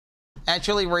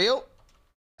actually real?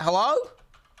 Hello?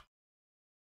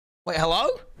 Wait, hello?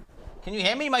 Can you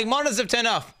hear me? My monitors have turned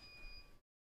off.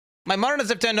 My monitors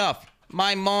have turned off.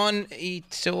 My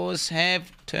monitors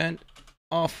have turned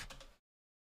off.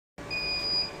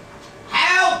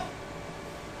 Help!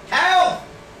 Help!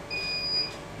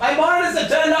 My monitors have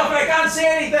turned off and I can't see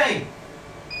anything.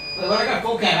 Wait, what, I got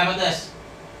full cam, how about this?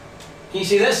 Can you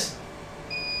see this?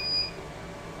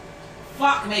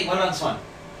 Fuck me, what about this one?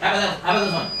 How about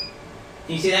this one?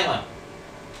 Can you see that one?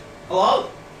 Hello?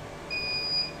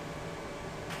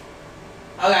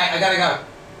 Okay, I gotta go.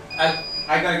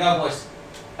 I gotta go, boys.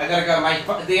 I gotta go.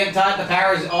 The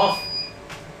power is off.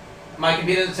 My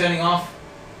computer's turning off.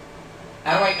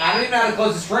 I don't even know how to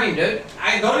close the stream, dude.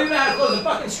 I don't even know how to close the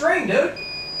fucking stream, dude.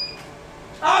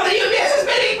 Oh, the UPS is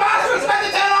bidding faster. It's about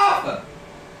to turn off.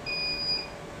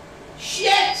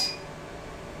 Shit.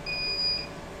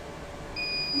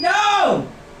 No.